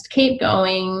keep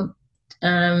going,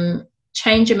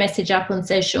 change your message up on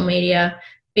social media,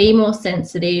 be more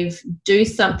sensitive, do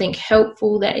something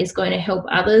helpful that is going to help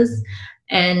others.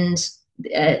 And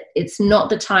it's not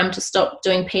the time to stop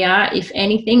doing PR. If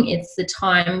anything, it's the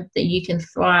time that you can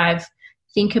thrive.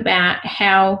 Think about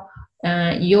how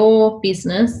your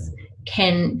business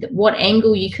what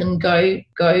angle you can go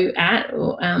at,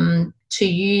 or to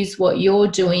use what you're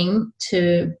doing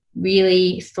to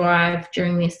really thrive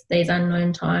during these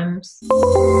unknown times.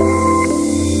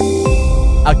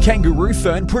 A Kangaroo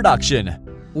Fern production.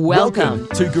 Welcome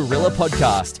to Gorilla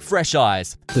Podcast, Fresh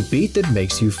Eyes. The beat that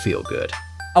makes you feel good.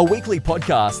 A weekly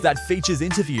podcast that features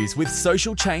interviews with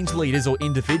social change leaders or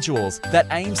individuals that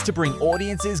aims to bring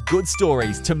audiences good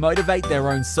stories to motivate their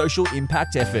own social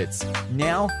impact efforts.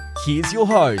 Now, here's your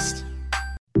host.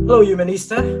 Hello,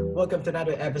 Humanista. Welcome to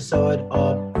another episode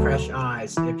of Fresh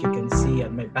Eyes. If you can see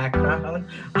at my background,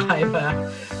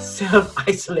 I'm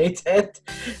self-isolated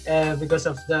because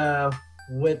of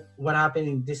what's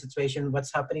happening in this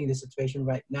situation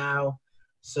right now.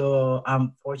 So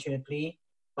unfortunately,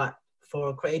 but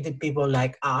for creative people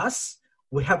like us,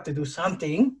 we have to do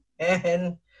something,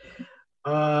 and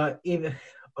even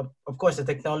of course the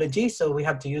technology. So we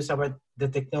have to use the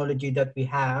technology that we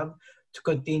have to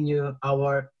continue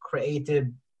our creative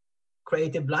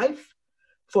life.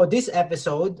 For this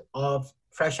episode of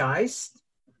Fresh Eyes,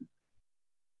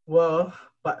 well,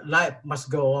 but life must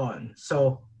go on.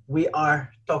 So we are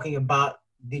talking about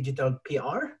digital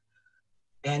PR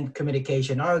and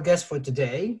communication. Our guest for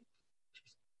today,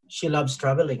 she loves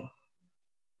traveling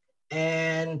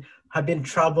and have been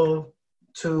traveled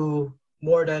to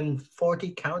more than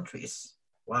 40 countries.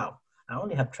 Wow. I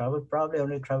only traveled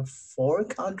 4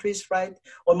 countries, right?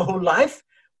 All my whole life.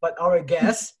 But our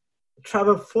guest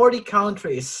traveled 40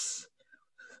 countries.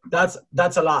 That's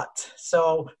a lot.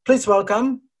 So please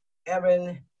welcome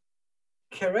Erin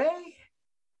Carey.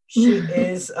 She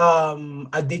is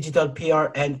a digital PR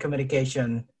and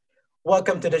communication.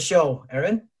 Welcome to the show,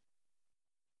 Erin.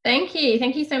 Thank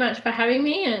you so much for having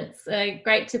me. It's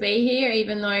great to be here,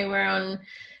 even though we're on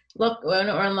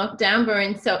lockdown, but we're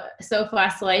in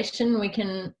self-isolation. We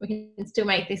can still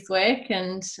make this work,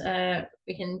 and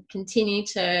we can continue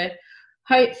to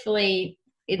hopefully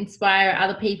inspire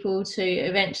other people to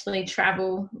eventually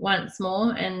travel once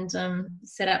more and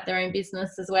set up their own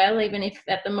business as well, even if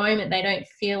at the moment they don't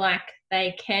feel like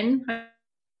they can.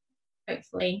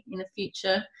 Hopefully in the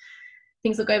future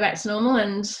things will go back to normal,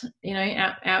 and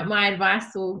my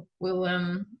advice will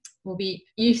be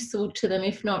useful to them,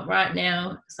 if not right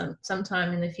now,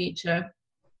 sometime in the future.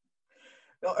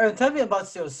 Well, tell me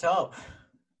about yourself.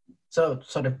 So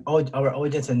sort of our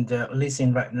audience and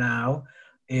listening right now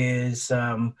is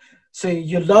so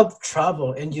you love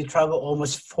travel, and you travel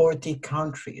almost 40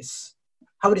 countries.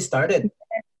 How did it started?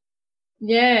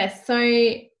 Yeah, so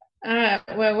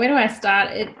well, where do I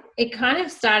start? It kind of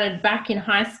started back in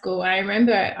high school. I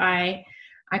remember I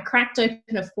cracked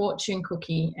open a fortune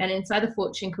cookie, and inside the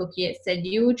fortune cookie it said,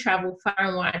 "You will travel far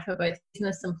and wide for both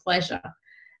business and pleasure."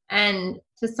 And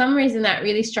for some reason that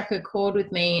really struck a chord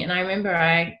with me, and I remember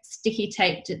I sticky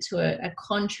taped it to a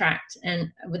contract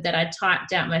that I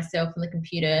typed out myself on the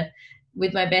computer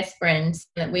with my best friends,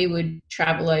 that we would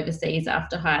travel overseas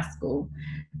after high school.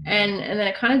 And then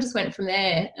it kind of just went from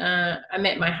there. I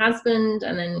met my husband,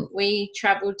 and then we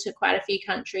traveled to quite a few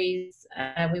countries.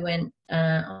 We went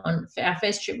on our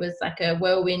first trip was like a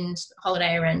whirlwind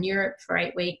holiday around Europe for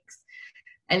 8 weeks.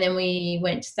 And then we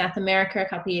went to South America a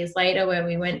couple of years later, where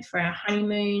we went for our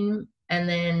honeymoon. And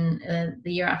then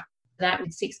the year after that,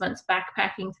 with 6 months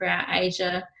backpacking throughout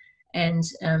Asia and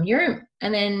Europe.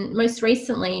 And then most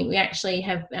recently, we actually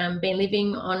have been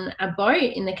living on a boat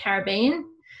in the Caribbean.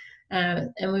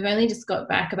 And we've only just got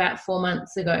back about 4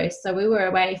 months ago. So we were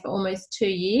away for almost 2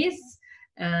 years,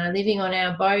 living on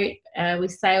our boat. We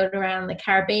sailed around the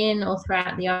Caribbean, all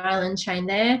throughout the island chain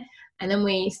there. And then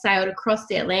we sailed across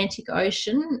the Atlantic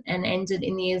Ocean and ended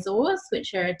in the Azores,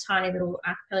 which are a tiny little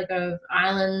archipelago of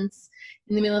islands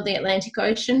in the middle of the Atlantic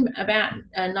Ocean, about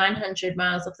 900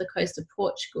 miles off the coast of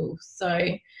Portugal. So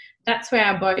that's where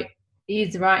our boat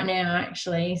is right now,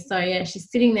 actually. So yeah,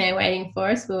 she's sitting there waiting for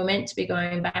us. We were meant to be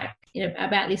going back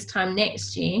about this time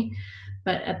next year,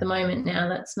 but at the moment now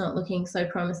that's not looking so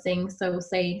promising. So we'll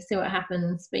see what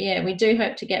happens. But yeah, we do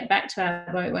hope to get back to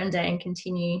our boat one day and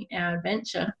continue our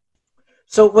adventure.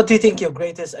 So what do you think your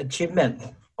greatest achievement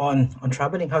on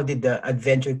traveling? How did the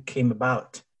adventure came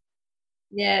about?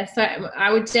 Yeah, so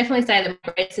I would definitely say the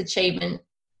greatest achievement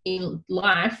in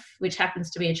life, which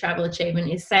happens to be a travel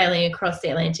achievement, is sailing across the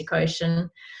Atlantic Ocean,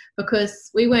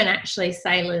 because we weren't actually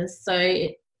sailors. So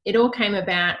it all came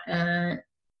about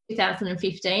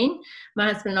 2015.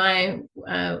 My husband and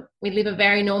I, we live a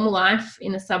very normal life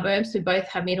in the suburbs. We both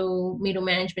have middle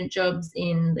management jobs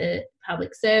in the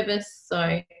public service.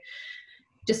 So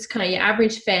just kind of your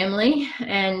average family.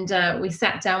 And we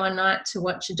sat down one night to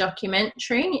watch a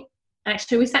documentary.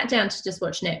 Actually, we sat down to just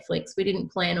watch Netflix. We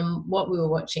didn't plan on what we were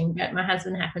watching, but my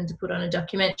husband happened to put on a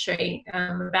documentary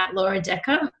about Laura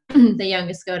Decker, the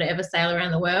youngest girl to ever sail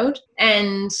around the world.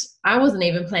 And I wasn't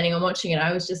even planning on watching it.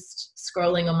 I was just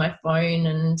scrolling on my phone,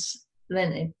 and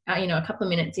then, a couple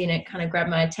of minutes in, it kind of grabbed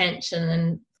my attention.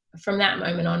 And from that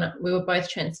moment on, we were both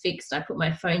transfixed. I put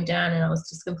my phone down and I was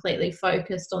just completely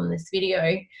focused on this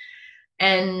video.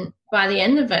 And by the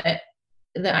end of it,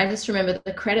 I just remember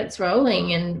the credits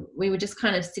rolling, and we were just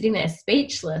kind of sitting there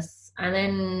speechless. And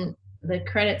then the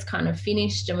credits kind of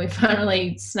finished, and we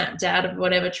finally snapped out of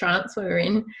whatever trance we were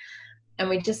in. And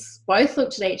we just both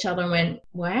looked at each other and went,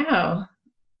 wow,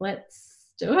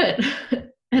 let's do it.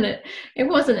 And it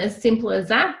wasn't as simple as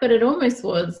that, but it almost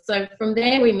was. So from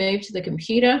there, we moved to the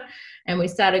computer and we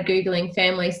started Googling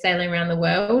families sailing around the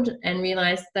world, and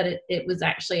realized that it was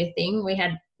actually a thing. We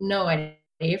had no idea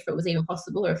if it was even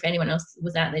possible or if anyone else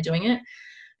was out there doing it.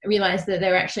 I realized that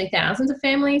there were actually thousands of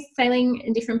families sailing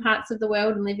in different parts of the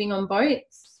world and living on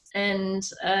boats. And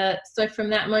so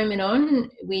from that moment on,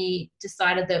 we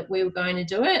decided that we were going to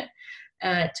do it.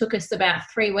 It took us about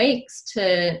 3 weeks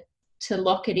to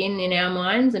lock it in our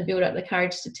minds and build up the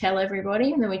courage to tell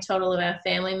everybody. And then we told all of our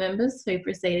family members, who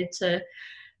proceeded to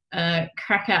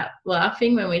crack up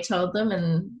laughing when we told them,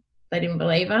 and they didn't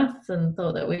believe us and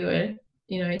thought that we were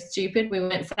stupid. We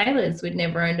weren't sailors. We'd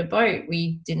never owned a boat.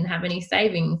 We didn't have any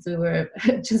savings. We were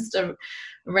just a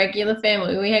regular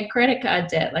family. We had credit card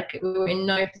debt. Like, we were in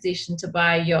no position to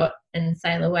buy a yacht and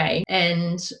sail away.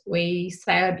 And we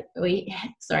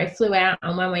flew out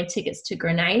on one-way tickets to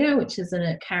Grenada, which is in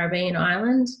a Caribbean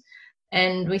island.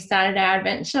 And we started our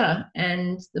adventure.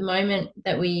 And the moment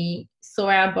that we saw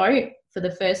our boat for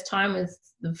the first time was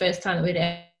the first time that we'd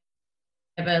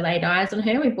ever laid eyes on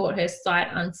her. We bought her sight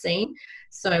unseen.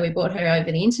 So we bought her over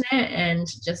the internet and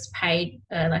just paid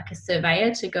like a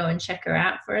surveyor to go and check her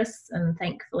out for us. And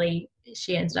thankfully,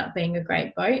 she ended up being a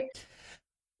great boat.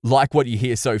 Like what you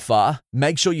hear so far?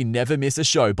 Make sure you never miss a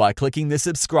show by clicking the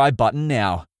subscribe button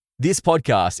now. This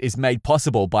podcast is made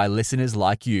possible by listeners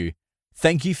like you.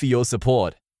 Thank you for your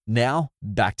support. Now,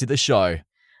 back to the show.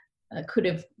 Could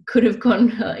have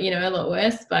gone, a lot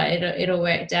worse, but it all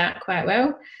worked out quite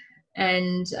well.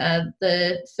 And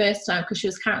the first time, because she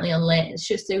was currently on land,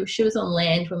 she was on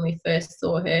land when we first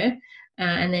saw her,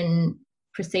 and then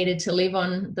proceeded to live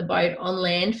on the boat on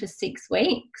land for 6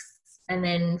 weeks, and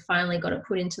then finally got it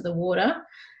put into the water.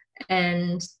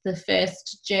 And the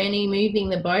first journey moving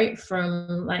the boat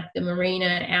from like the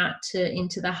marina out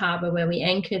into the harbour where we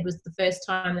anchored was the first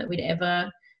time that we'd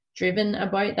ever driven a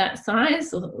boat that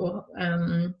size.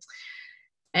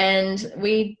 And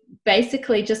we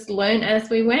basically just learned as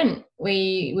we went.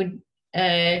 We would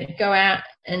go out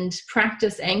and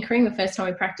practice anchoring. The first time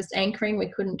we practiced anchoring,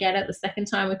 we couldn't get it. The second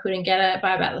time we couldn't get it.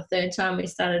 By about the third time, we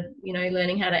started,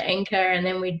 learning how to anchor. And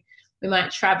then we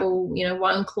might travel,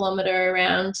 1 kilometre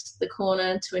around the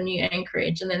corner to a new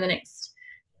anchorage. And then the next,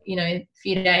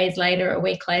 few days later, a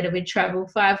week later, we'd travel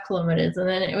 5 kilometres. And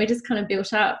then we just kind of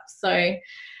built up. So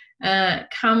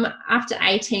come after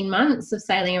 18 months of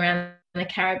sailing around the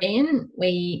Caribbean,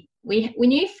 we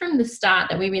knew from the start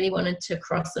that we really wanted to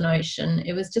cross an ocean.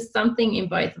 It was just something in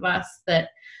both of us that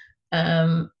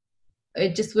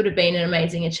it just would have been an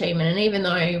amazing achievement. And even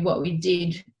though what we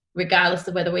did, regardless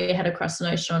of whether we had to cross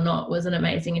an ocean or not, was an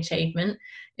amazing achievement,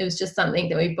 it was just something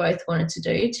that we both wanted to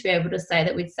do, to be able to say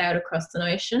that we'd sailed across an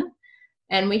ocean.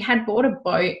 And we had bought a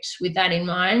boat with that in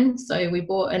mind. So we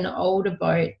bought an older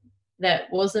boat that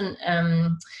wasn't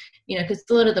because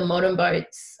a lot of the modern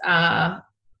boats are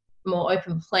more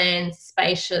open plan,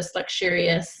 spacious,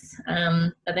 luxurious,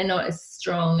 but they're not as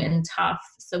strong and tough.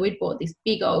 So we'd bought this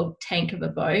big old tank of a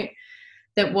boat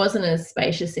that wasn't as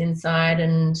spacious inside,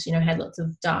 and had lots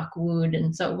of dark wood.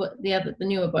 And so the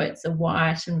newer boats are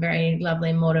white and very lovely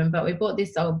and modern, but we bought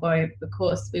this old boat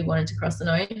because we wanted to cross an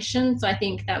ocean. So I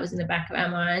think that was in the back of our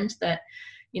mind that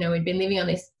we'd been living on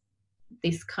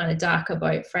this kind of darker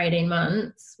boat for 18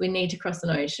 months. We need to cross an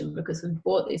ocean because we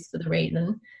bought this for the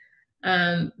reason.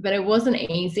 But it wasn't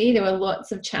easy. There were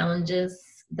lots of challenges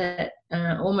that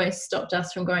almost stopped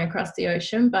us from going across the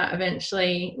ocean, but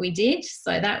eventually we did.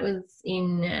 So that was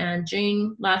in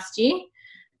June last year.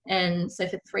 And so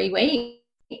for 3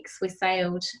 weeks, we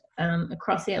sailed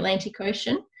across the Atlantic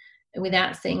Ocean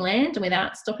without seeing land and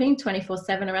without stopping,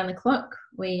 24/7 around the clock.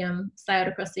 We sailed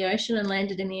across the ocean and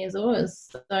landed in the Azores.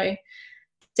 So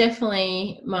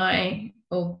definitely my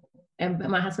and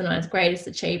my husband and I's greatest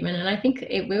achievement, and I think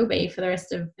it will be for the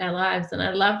rest of our lives. And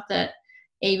I love that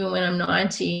even when I'm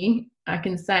 90, I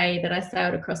can say that I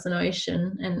sailed across an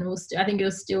ocean, and I think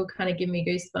it'll still kind of give me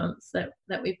goosebumps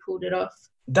that we pulled it off.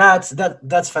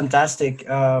 That's fantastic.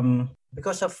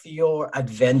 Because of your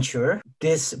adventure,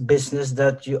 this business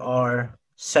that you are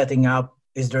setting up,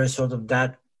 is there a sort of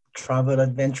that travel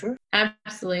adventure?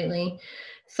 Absolutely.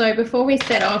 So before we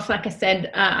set off, like I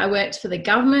said, I worked for the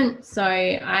government. So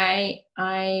I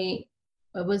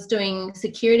was doing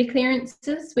security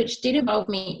clearances, which did involve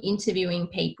me interviewing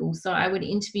people. So I would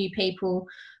interview people,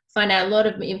 find out a lot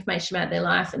of information about their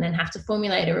life, and then have to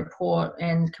formulate a report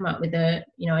and come up with a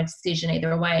decision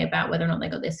either way about whether or not they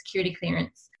got their security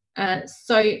clearance.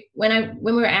 So when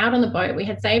we were out on the boat, we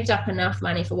had saved up enough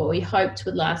money for what we hoped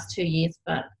would last 2 years,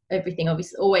 but everything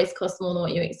obviously always costs more than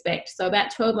what you expect. So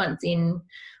about 12 months in,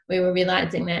 we were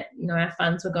realizing that, our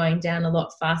funds were going down a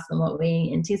lot faster than what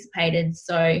we anticipated.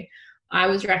 So I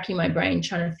was racking my brain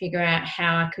trying to figure out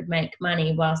how I could make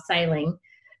money while sailing.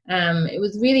 It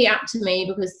was really up to me,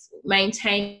 because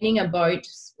maintaining a boat,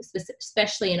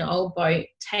 especially an old boat,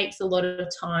 takes a lot of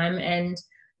time, and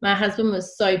my husband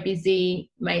was so busy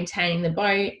maintaining the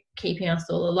boat, keeping us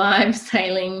all alive,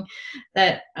 sailing,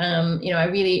 that,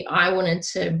 I wanted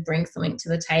to bring something to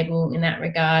the table in that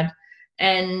regard.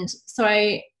 And so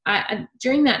I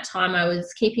during that time, I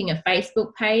was keeping a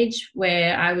Facebook page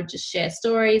where I would just share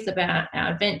stories about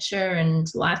our adventure and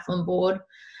life on board.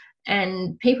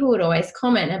 And people would always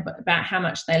comment about how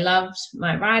much they loved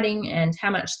my writing and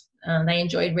how much they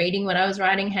enjoyed reading what I was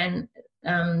writing. And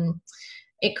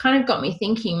it kind of got me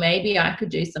thinking maybe I could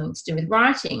do something to do with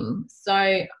writing. So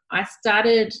I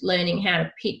started learning how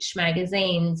to pitch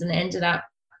magazines and ended up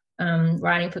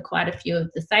writing for quite a few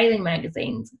of the sailing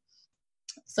magazines.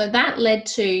 So that led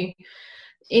to,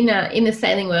 in the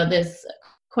sailing world, there's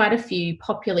quite a few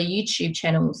popular YouTube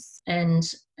channels, and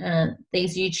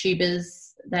these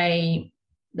YouTubers,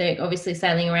 they're obviously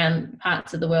sailing around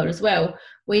parts of the world as well.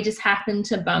 We just happened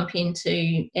to bump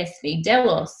into SV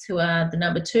Delos, who are the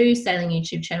number 2 sailing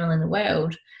YouTube channel in the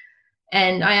world.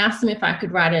 And I asked them if I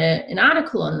could write an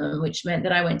article on them, which meant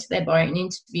that I went to their boat and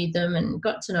interviewed them and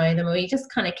got to know them. And we just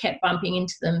kind of kept bumping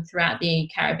into them throughout the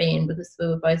Caribbean, because we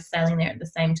were both sailing there at the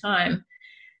same time.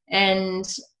 And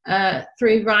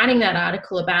through writing that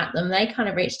article about them, they kind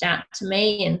of reached out to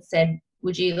me and said,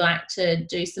 would you like to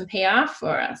do some PR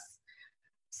for us?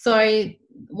 So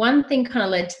one thing kind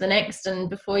of led to the next, and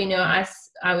before you know it,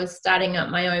 I was starting up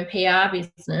my own PR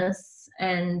business,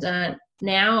 and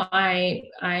now I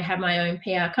have my own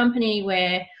PR company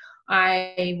where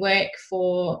I work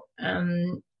for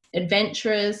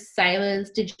adventurers, sailors,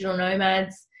 digital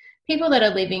nomads, people that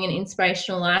are living an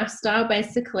inspirational lifestyle.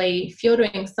 Basically, if you're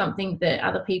doing something that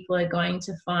other people are going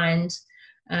to find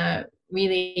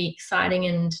really exciting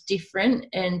and different,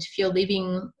 and if you're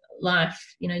living life,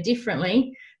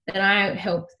 differently, then I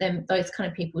help those kind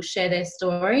of people share their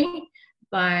story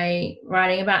by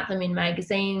writing about them in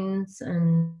magazines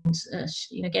and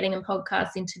getting them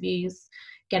podcast interviews,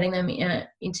 getting them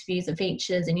interviews and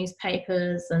features in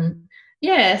newspapers. And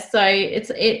so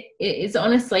it's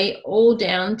honestly all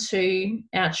down to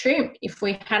our trip. If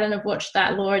we hadn't have watched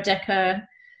that Laura Decker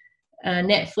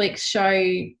Netflix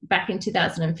show back in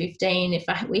 2015, if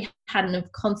we hadn't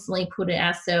have constantly put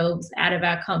ourselves out of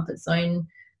our comfort zone,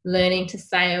 learning to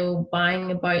sail, buying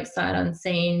a boat sight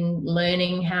unseen,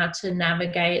 learning how to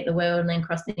navigate the world and then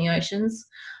crossing the oceans,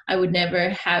 I would never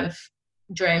have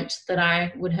dreamt that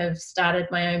I would have started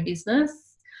my own business.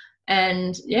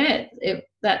 And it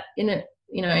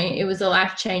was a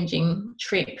life-changing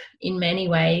trip in many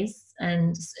ways,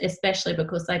 and especially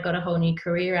because I got a whole new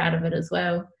career out of it as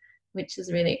well, which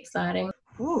is really exciting.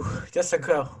 Ooh, just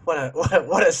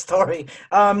what a story.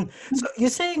 So you're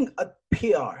saying a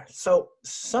PR. So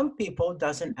some people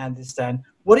doesn't understand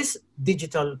what is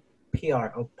digital PR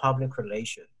or public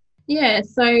relation. Yeah,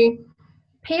 so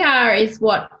PR is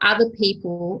what other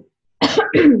people,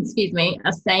 excuse me,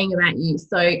 are saying about you.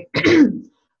 So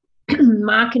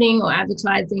marketing or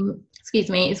advertising,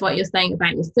 is what you're saying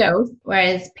about yourself,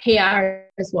 whereas PR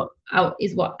is what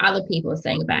other people are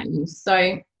saying about you.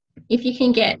 So if you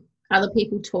can get other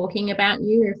people talking about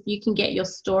you, if you can get your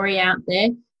story out there,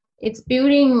 it's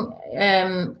building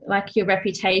your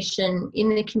reputation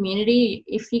in the community.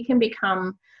 If you can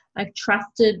become a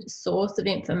trusted source of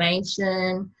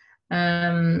information,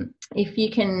 if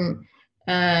you can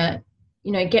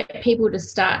get people to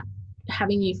start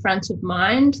having you front of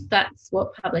mind, that's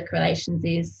what public relations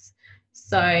is.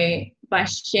 So by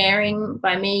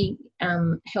me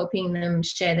helping them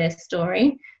share their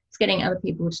story, it's getting other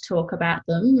people to talk about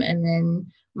them, and then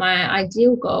my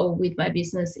ideal goal with my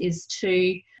business is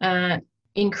to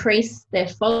increase their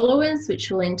followers,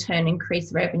 which will in turn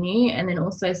increase revenue and then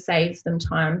also save them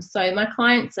time. So my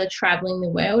clients are traveling the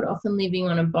world, often living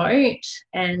on a boat,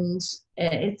 and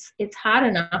it's hard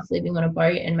enough living on a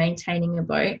boat and maintaining a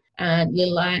boat.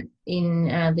 Like in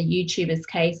the YouTuber's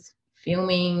case,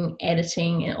 filming,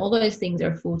 editing, and all those things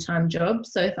are a full-time job.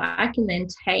 So if I can then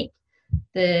take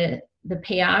the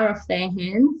PR off their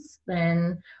hands,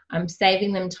 then I'm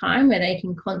saving them time where they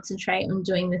can concentrate on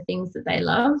doing the things that they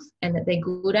love and that they're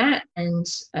good at, and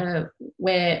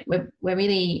we're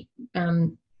really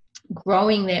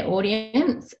growing their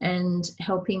audience and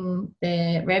helping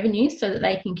their revenue so that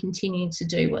they can continue to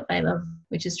do what they love,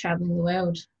 which is traveling the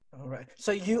world. All right.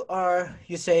 So you're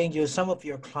saying some of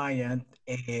your client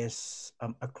is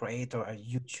a creator, a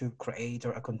YouTube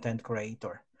creator, a content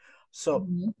creator. So,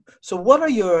 so what are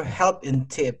your help and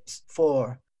tips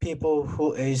for people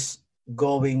who is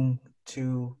going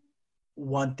to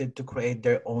wanted to create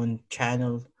their own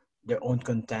channel, their own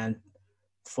content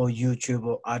for YouTube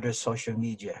or other social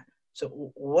media?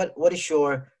 So what is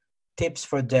your tips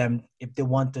for them if they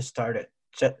want to start it?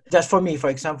 So just for me, for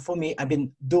example, I've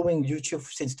been doing YouTube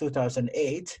since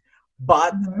 2008,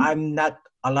 but I'm not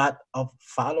a lot of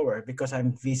follower because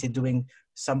I'm busy doing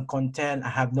some content. I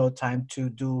have no time to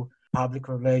do public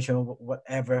relation,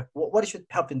 whatever. What is your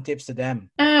help and tips to them?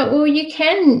 Well, you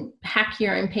can hack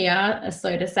your own PR,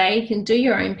 so to say. You can do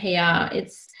your own PR.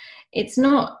 It's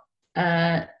not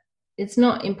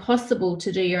impossible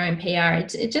to do your own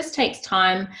PR. It just takes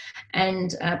time,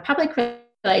 and public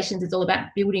relations is all about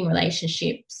building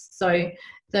relationships. So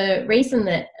the reason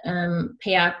that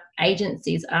PR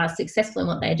agencies are successful in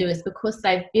what they do is because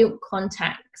they've built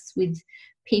contacts with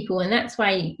people, and that's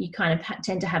why you kind of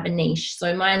tend to have a niche.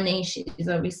 So my niche is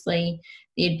obviously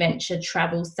the adventure,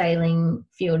 travel, sailing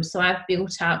field. So I've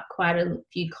built up quite a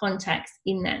few contacts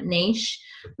in that niche,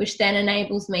 which then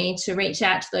enables me to reach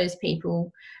out to those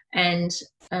people and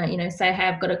say, hey,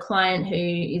 I've got a client who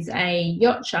is a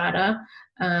yacht charter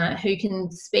who can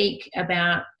speak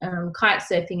about kite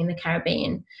surfing in the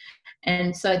Caribbean.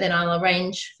 And so then I'll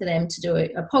arrange for them to do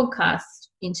a podcast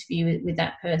interview with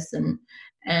that person.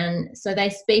 And so they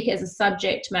speak as a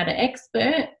subject matter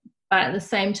expert, but at the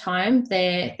same time,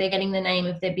 they're getting the name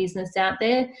of their business out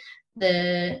there.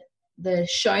 The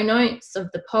show notes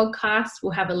of the podcast will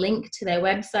have a link to their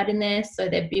website in there. So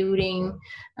they're building,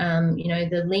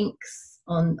 the links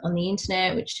on the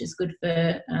internet, which is good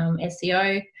for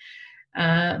SEO.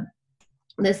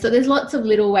 There's lots of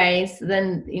little ways.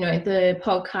 Then, the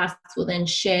podcasts will then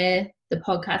share the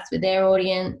podcast with their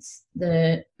audience.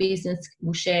 The business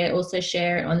will also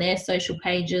share it on their social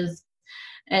pages.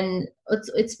 And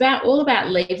it's all about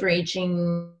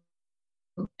leveraging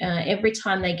every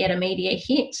time they get a media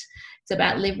hit. It's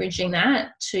about leveraging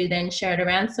that to then share it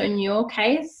around. So in your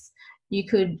case, you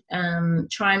could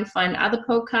try and find other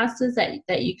podcasters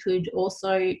that you could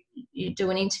also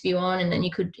do an interview on, and then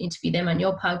you could interview them on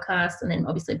your podcast, and then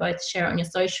obviously both share it on your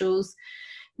socials.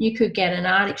 You could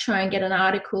try and get an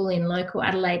article in local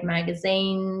Adelaide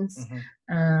magazines.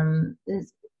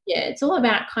 It's all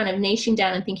about kind of niching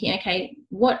down and thinking, okay,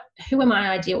 who are my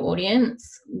ideal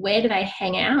audience? Where do they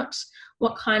hang out?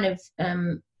 What kind of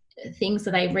things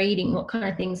are they reading? What kind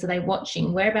of things are they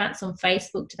watching? Whereabouts on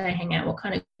Facebook do they hang out? What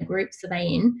kind of groups are they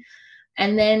in?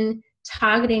 And then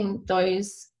targeting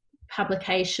those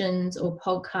publications or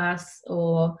podcasts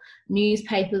or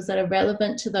newspapers that are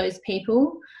relevant to those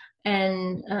people.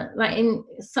 And a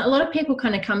lot of people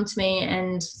kind of come to me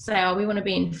and say, oh, we want to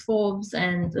be in Forbes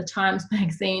and the Times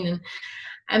magazine. And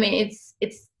I mean,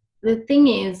 it's the thing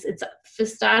is, it's for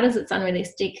starters, it's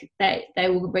unrealistic that they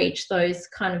will reach those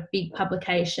kind of big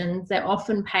publications. They're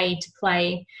often paid to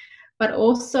play, but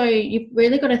also you've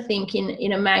really got to think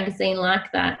in a magazine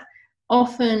like that,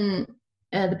 often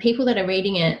the people that are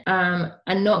reading it are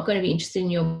not going to be interested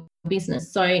in your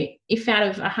business. So if out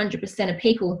of 100% of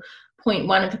people,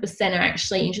 0.1% are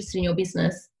actually interested in your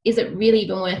business, is it really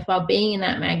even worthwhile being in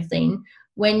that magazine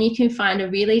when you can find a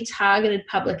really targeted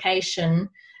publication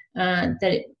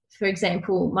that, for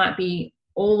example, might be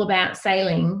all about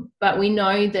sailing, but we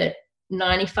know that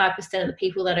 95% of the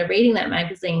people that are reading that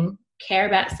magazine care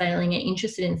about sailing, are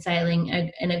interested in sailing,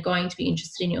 and are going to be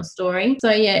interested in your story.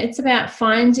 So yeah, it's about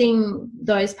finding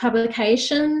those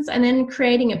publications and then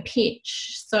creating a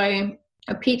pitch. So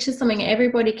a pitch is something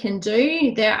everybody can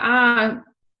do. There are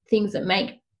things that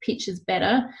make pitches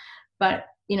better, but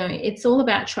it's all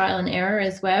about trial and error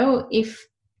as well. If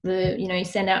you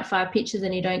send out 5 pitches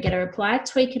and you don't get a reply,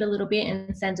 tweak it a little bit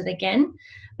and send it again.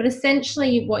 But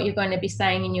essentially what you're going to be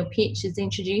saying in your pitch is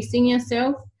introducing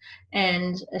yourself,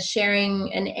 and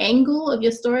sharing an angle of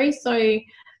your story. So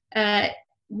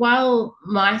while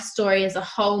my story as a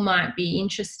whole might be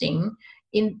interesting,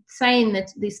 in saying that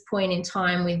this point in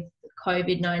time with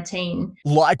COVID-19.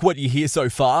 Like what you hear so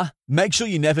far? Make sure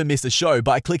you never miss a show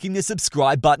by clicking the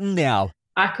subscribe button now.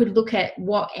 I could look at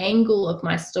what angle of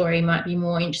my story might be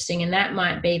more interesting, and that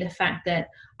might be the fact that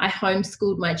I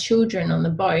homeschooled my children on the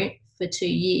boat for 2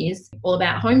 years, all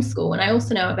about homeschool. And I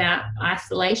also know about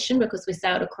isolation because we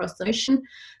sailed across the ocean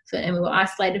and we were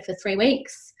isolated for 3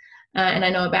 weeks. And I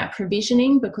know about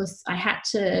provisioning because I had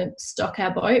to stock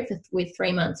our boat with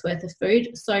 3 months worth of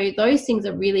food. So those things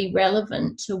are really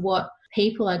relevant to what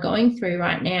people are going through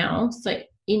right now. So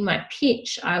in my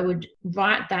pitch, I would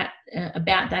write that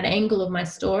about that angle of my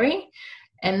story,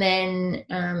 and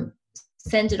then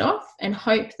send it off and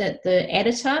hope that the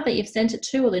editor that you've sent it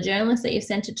to or the journalist that you've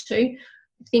sent it to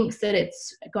thinks that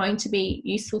it's going to be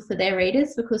useful for their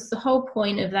readers, because the whole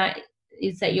point of that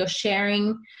is that you're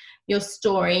sharing your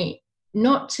story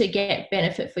not to get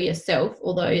benefit for yourself,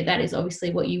 although that is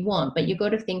obviously what you want, but you've got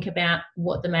to think about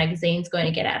what the magazine's going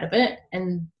to get out of it,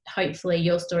 and hopefully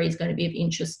your story is going to be of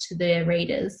interest to their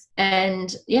readers.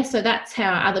 And yeah, so that's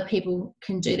how other people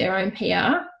can do their own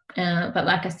PR. But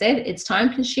like I said, it's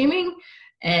time consuming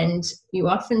and you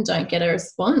often don't get a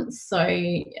response. So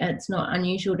it's not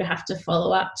unusual to have to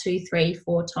follow up 2, 3,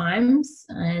 4 times.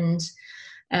 And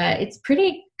it's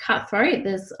pretty cutthroat.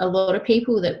 There's a lot of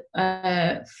people that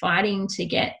are fighting to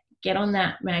get on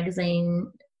that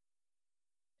magazine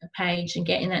page and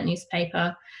get in that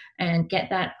newspaper and get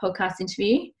that podcast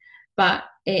interview. But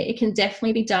it can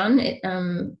definitely be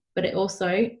done. But it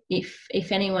also,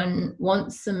 if anyone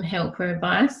wants some help or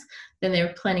advice, then there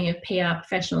are plenty of PR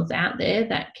professionals out there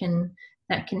that can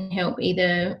help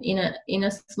either in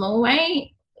a small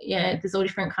way. Yeah, there's all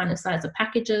different kind of size of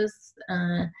packages,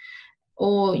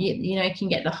 or you know, you can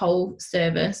get the whole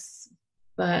service.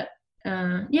 But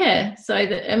yeah, so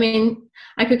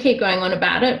I could keep going on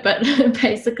about it, but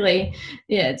basically,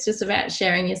 yeah, it's just about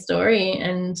sharing your story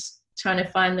and trying to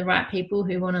find the right people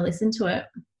who want to listen to it.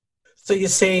 So you're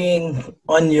saying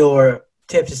on your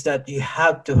tips is that you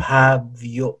have to have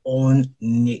your own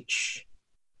niche,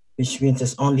 which means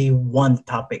there's only one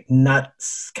topic, not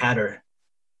scatter.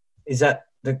 Is that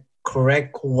the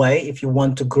correct way if you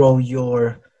want to grow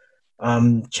your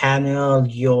channel,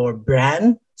 your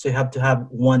brand? So you have to have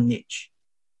one niche.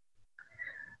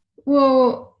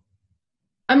 Well,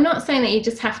 I'm not saying that you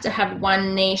just have to have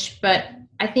one niche, but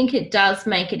I think it does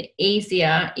make it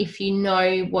easier if you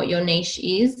know what your niche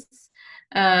is.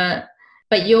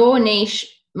 But your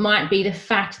niche might be the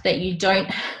fact that you don't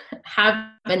have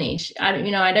a niche. I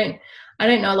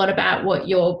don't know a lot about what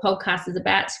your podcast is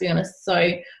about, to be honest. So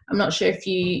I'm not sure if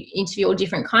you interview all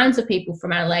different kinds of people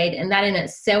from Adelaide, and that in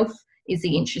itself is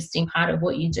the interesting part of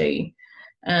what you do.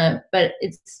 But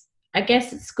I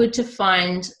guess it's good to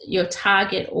find your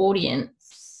target audience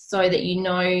so that you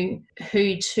know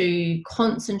who to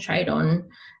concentrate on,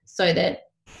 so that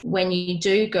when you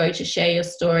do go to share your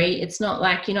story, it's not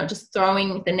like you're not just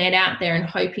throwing the net out there and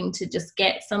hoping to just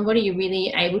get somebody. You're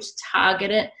really able to target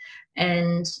it.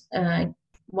 And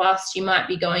whilst you might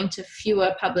be going to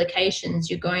fewer publications,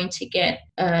 you're going to get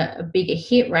a bigger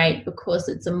hit rate because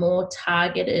it's a more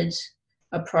targeted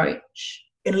approach.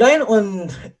 In line on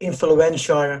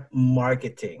influencer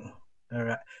marketing, all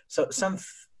right. So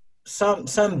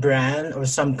some brand or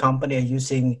some company are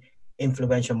using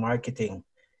influencer marketing.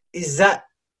 Is that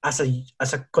as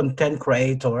a content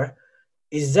creator,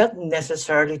 is that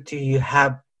necessarily to you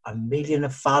have 1 million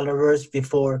followers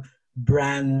before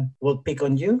brand will pick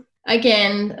on you?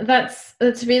 Again, that's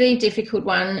a really difficult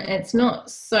one. It's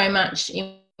not so much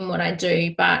in what I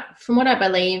do, but from what I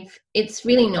believe, it's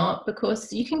really not,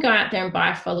 because you can go out there and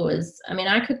buy followers. I mean,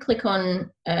 I could click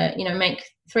on, make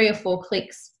 3 or 4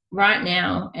 clicks right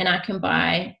now and I can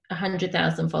buy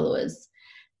 100,000 followers.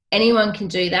 Anyone can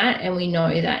do that, and we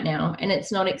know that now, and it's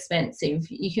not expensive.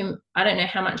 I don't know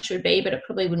how much it would be, but it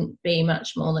probably wouldn't be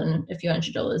much more than a few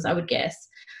 $100s, I would guess.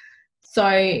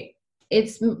 So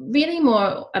it's really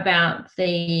more about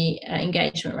the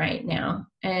engagement rate now.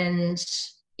 And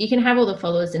you can have all the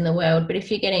followers in the world, but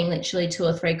if you're getting literally 2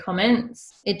 or 3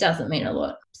 comments, it doesn't mean a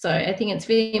lot. So I think it's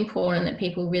really important that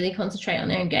people really concentrate on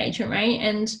their engagement rate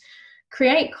and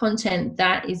create content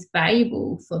that is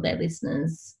valuable for their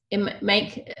listeners.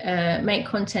 Make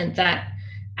content that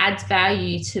adds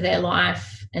value to their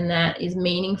life and that is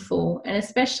meaningful. And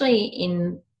especially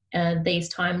in these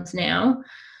times now,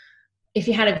 if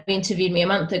you had interviewed me a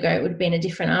month ago, it would have been a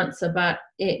different answer. But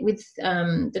with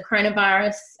the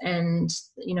coronavirus and,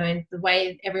 the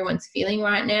way everyone's feeling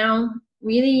right now,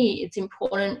 really it's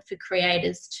important for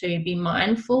creators to be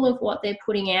mindful of what they're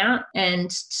putting out and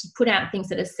to put out things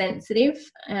that are sensitive.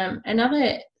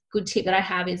 Another good tip that I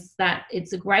have is that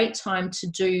it's a great time to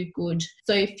do good.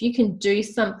 So if you can do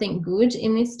something good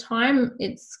in this time,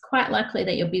 it's quite likely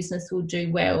that your business will do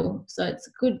well. So it's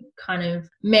a good kind of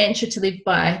mantra to live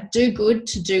by: do good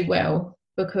to do well.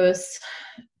 But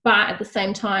at the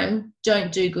same time,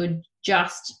 don't do good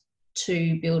just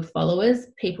to build followers.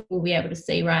 People will be able to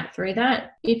see right through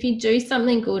that. If you do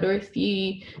something good, or if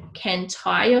you can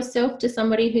tie yourself to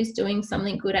somebody who's doing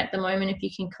something good at the moment, if you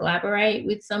can collaborate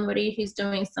with somebody who's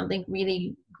doing something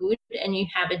really good and you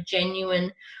have a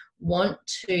genuine want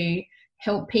to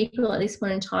help people at this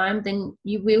point in time, then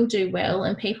you will do well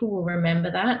and people will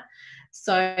remember that.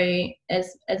 So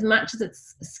as much as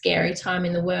it's a scary time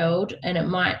in the world and it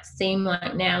might seem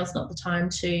like now is not the time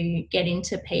to get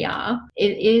into PR,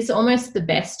 it is almost the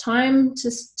best time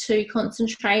to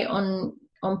concentrate on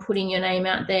putting your name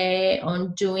out there,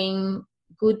 on doing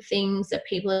good things that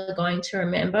people are going to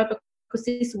remember, because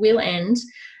this will end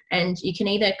and you can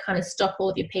either kind of stop all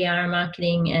of your PR and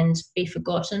marketing and be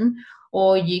forgotten,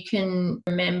 or you can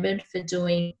be remembered for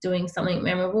doing something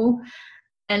memorable.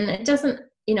 And it doesn't,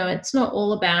 it's not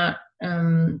all about,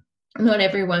 not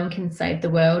everyone can save the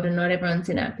world and not everyone's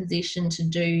in that position to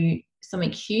do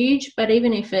something huge, but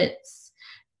even if it's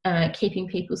keeping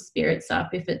people's spirits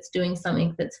up, if it's doing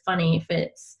something that's funny, if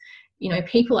it's,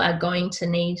 people are going to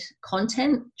need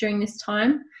content during this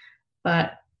time,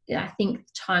 but I think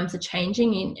times are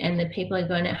changing and the people are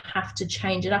going to have to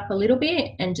change it up a little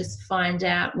bit and just find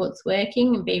out what's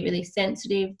working and be really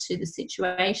sensitive to the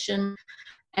situation.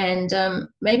 And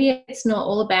maybe it's not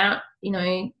all about,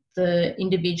 the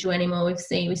individual anymore. We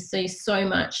see so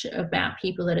much about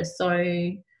people that are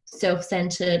so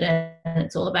self-centered and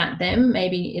it's all about them.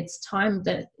 Maybe it's time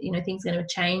that, things are going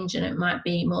to change and it might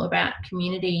be more about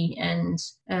community and,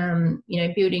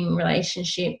 building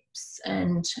relationships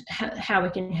and how we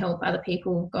can help other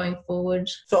people going forward.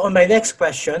 So on my next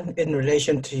question, in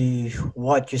relation to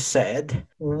what you said,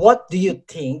 what do you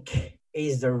think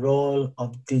is the role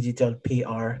of digital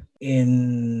PR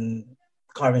in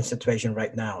current situation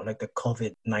right now, like the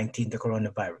COVID-19, the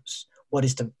coronavirus? What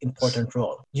is the important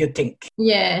role you think?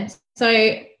 Yeah, so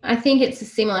I think it's a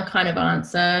similar kind of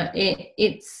answer.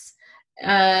 It's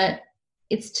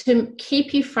to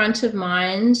keep you front of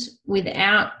mind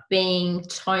without being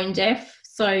tone deaf.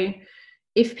 So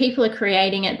if people are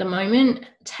creating at the moment,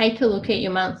 take a look at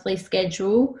your monthly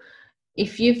schedule.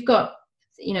 If you've got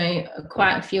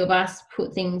quite a few of us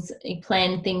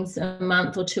plan things a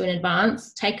month or two in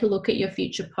advance, take a look at your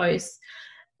future posts.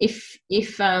 If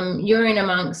you're in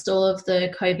amongst all of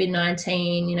the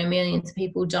COVID-19, millions of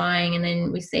people dying, and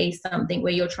then we see something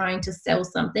where you're trying to sell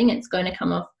something, it's going to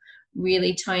come off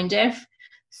really tone deaf.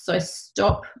 So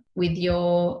stop with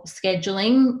your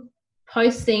scheduling.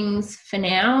 Post things for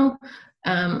now,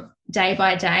 day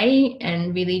by day,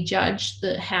 and really judge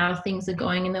how things are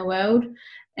going in the world.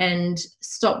 And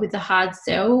stop with the hard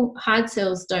sell. Hard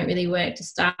sells don't really work to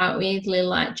start with,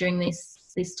 little like during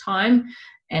this time,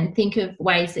 and think of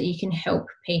ways that you can help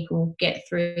people get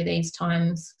through these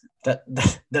times.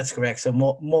 That's correct. So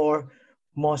more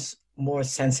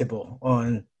sensible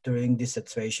on during this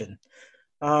situation.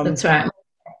 That's right.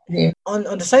 Yeah.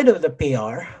 On the side of the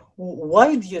PR,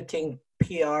 why do you think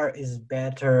PR is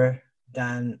better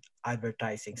than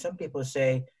advertising? Some people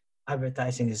say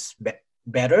advertising is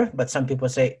better, but some people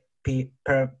say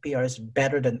PR is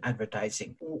better than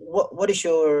advertising. What is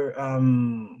your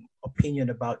opinion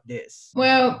about this?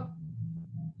 Well,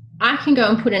 I can go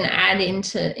and put an ad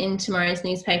in tomorrow's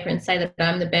newspaper and say that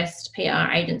I'm the best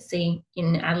PR agency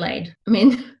in Adelaide. I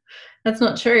mean, that's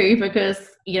not true because,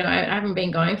 I haven't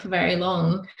been going for very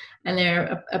long and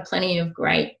there are plenty of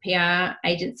great PR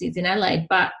agencies in Adelaide,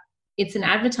 but it's an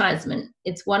advertisement.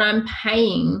 It's what I'm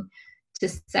paying to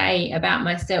say about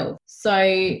myself. So,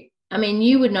 I mean,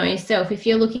 you would know yourself if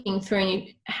you're looking through and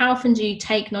how often do you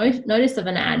take notice of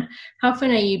an ad? How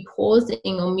often are you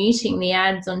pausing or muting the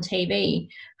ads on TV?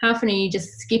 How often are you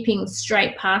just skipping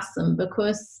straight past them?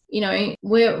 Because,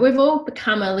 we've all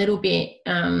become a little bit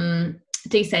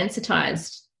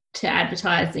desensitized to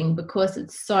advertising because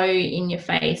it's so in your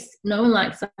face. No one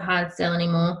likes a hard sell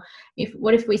anymore.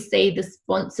 What if we see the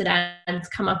sponsored ads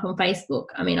come up on Facebook?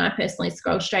 I mean, I personally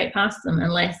scroll straight past them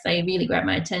unless they really grab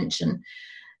my attention.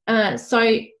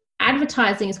 So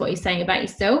advertising is what you're saying about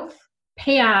yourself.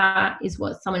 PR is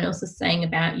what someone else is saying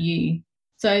about you.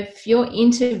 So if you're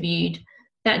interviewed,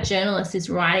 that journalist is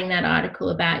writing that article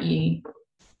about you.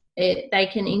 They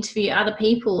can interview other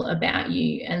people about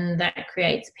you, and that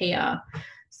creates PR.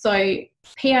 So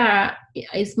PR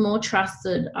is more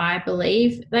trusted, I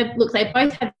believe. They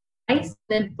both have place.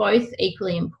 They're both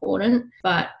equally important,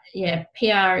 but yeah,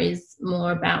 PR is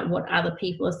more about what other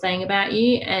people are saying about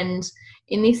you. And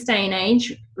in this day and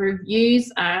age,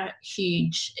 reviews are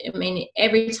huge. I mean,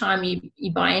 every time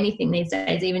you buy anything these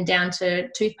days, even down to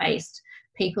toothpaste,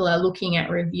 people are looking at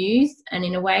reviews, and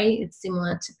in a way it's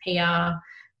similar to PR.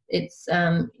 It's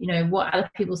what other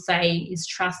people say is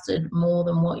trusted more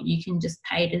than what you can just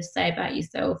pay to say about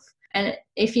yourself. And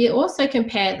if you also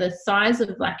compare the size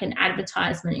of like an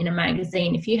advertisement in a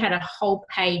magazine, if you had a whole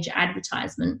page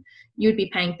advertisement, you'd be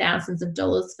paying thousands of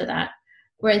dollars for that.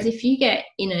 Whereas if you get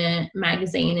in a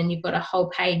magazine and you've got a whole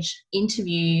page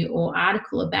interview or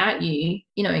article about you,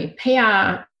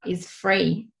 PR is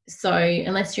free. So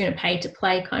unless you're in a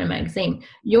pay-to-play kind of magazine,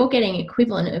 you're getting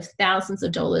equivalent of thousands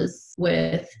of dollars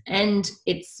worth, and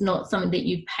it's not something that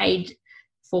you've paid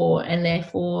for and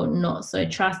therefore not so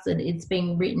trusted. It's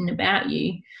being written about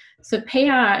you. So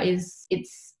PR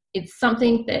it's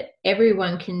something that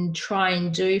everyone can try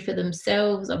and do for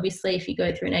themselves. Obviously, if you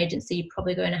go through an agency, you're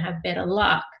probably going to have better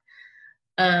luck.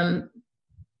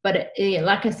 But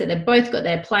like I said, they've both got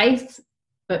their place,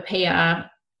 but PR,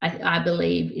 I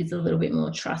believe, is a little bit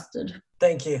more trusted.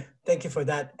 Thank you for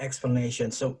that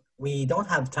explanation. So we don't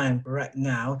have time right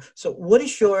now. So what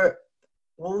is your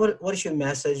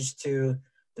message to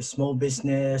the small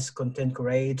business content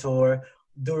creator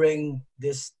during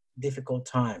this difficult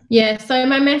time? Yeah, so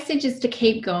my message is to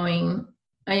keep going.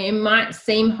 It might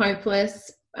seem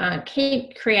hopeless.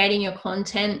 Keep creating your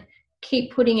content.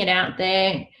 Keep putting it out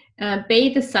there.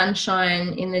 Be the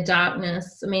sunshine in the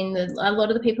darkness. I mean, a lot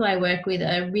of the people I work with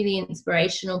are really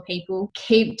inspirational people.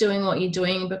 Keep doing what you're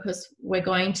doing, because we're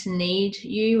going to need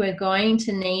you. We're going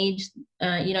to need,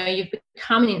 you've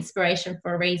become an inspiration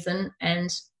for a reason. And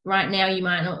right now you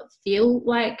might not feel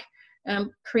like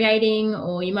creating,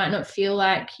 or you might not feel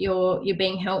like you're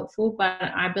being helpful. But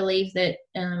I believe that,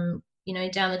 down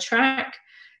the track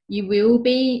you will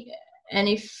be. And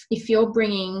if you're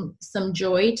bringing some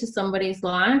joy to somebody's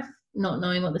life, not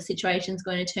knowing what the situation is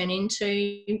going to turn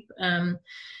into,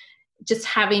 just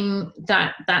having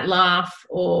that laugh,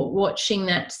 or watching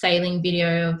that sailing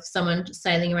video of someone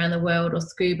sailing around the world, or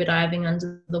scuba diving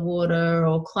under the water,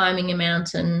 or climbing a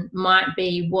mountain, might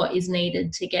be what is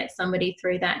needed to get somebody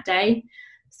through that day.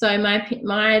 So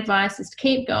my advice is to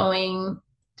keep going,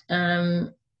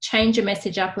 change your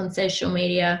message up on social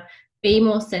media, be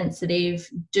more sensitive,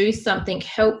 do something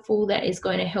helpful that is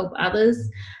going to help others.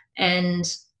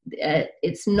 And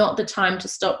it's not the time to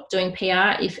stop doing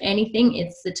PR. If anything,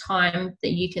 it's the time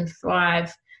that you can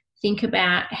thrive. Think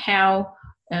about how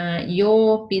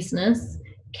your business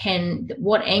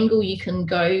what angle you can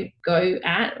go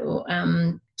at, or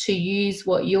to use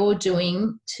what you're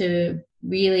doing to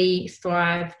really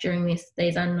thrive during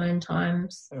these unknown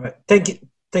times. All right.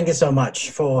 Thank you so much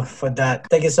for that.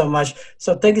 Thank you so much.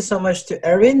 So thank you so much to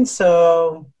Erin.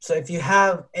 So if you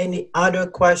have any other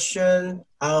question,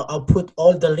 I'll put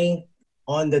all the link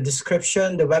on the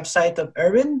description, the website of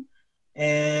Erin.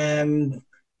 And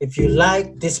if you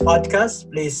like this podcast,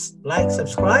 please like,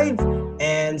 subscribe,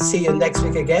 and see you next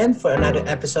week again for another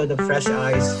episode of Fresh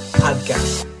Eyes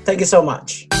Podcast. Thank you so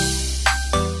much.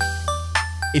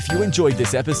 If you enjoyed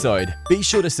this episode, be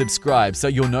sure to subscribe so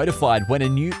you're notified when a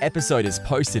new episode is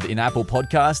posted in Apple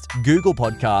Podcast, Google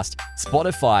Podcast,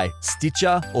 Spotify,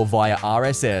 Stitcher, or via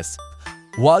RSS.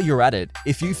 While you're at it,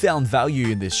 if you found value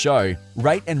in this show,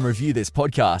 rate and review this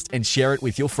podcast and share it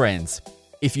with your friends.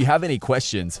 If you have any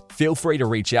questions, feel free to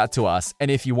reach out to us, and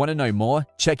if you want to know more,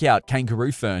 check out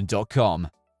kangaroofern.com.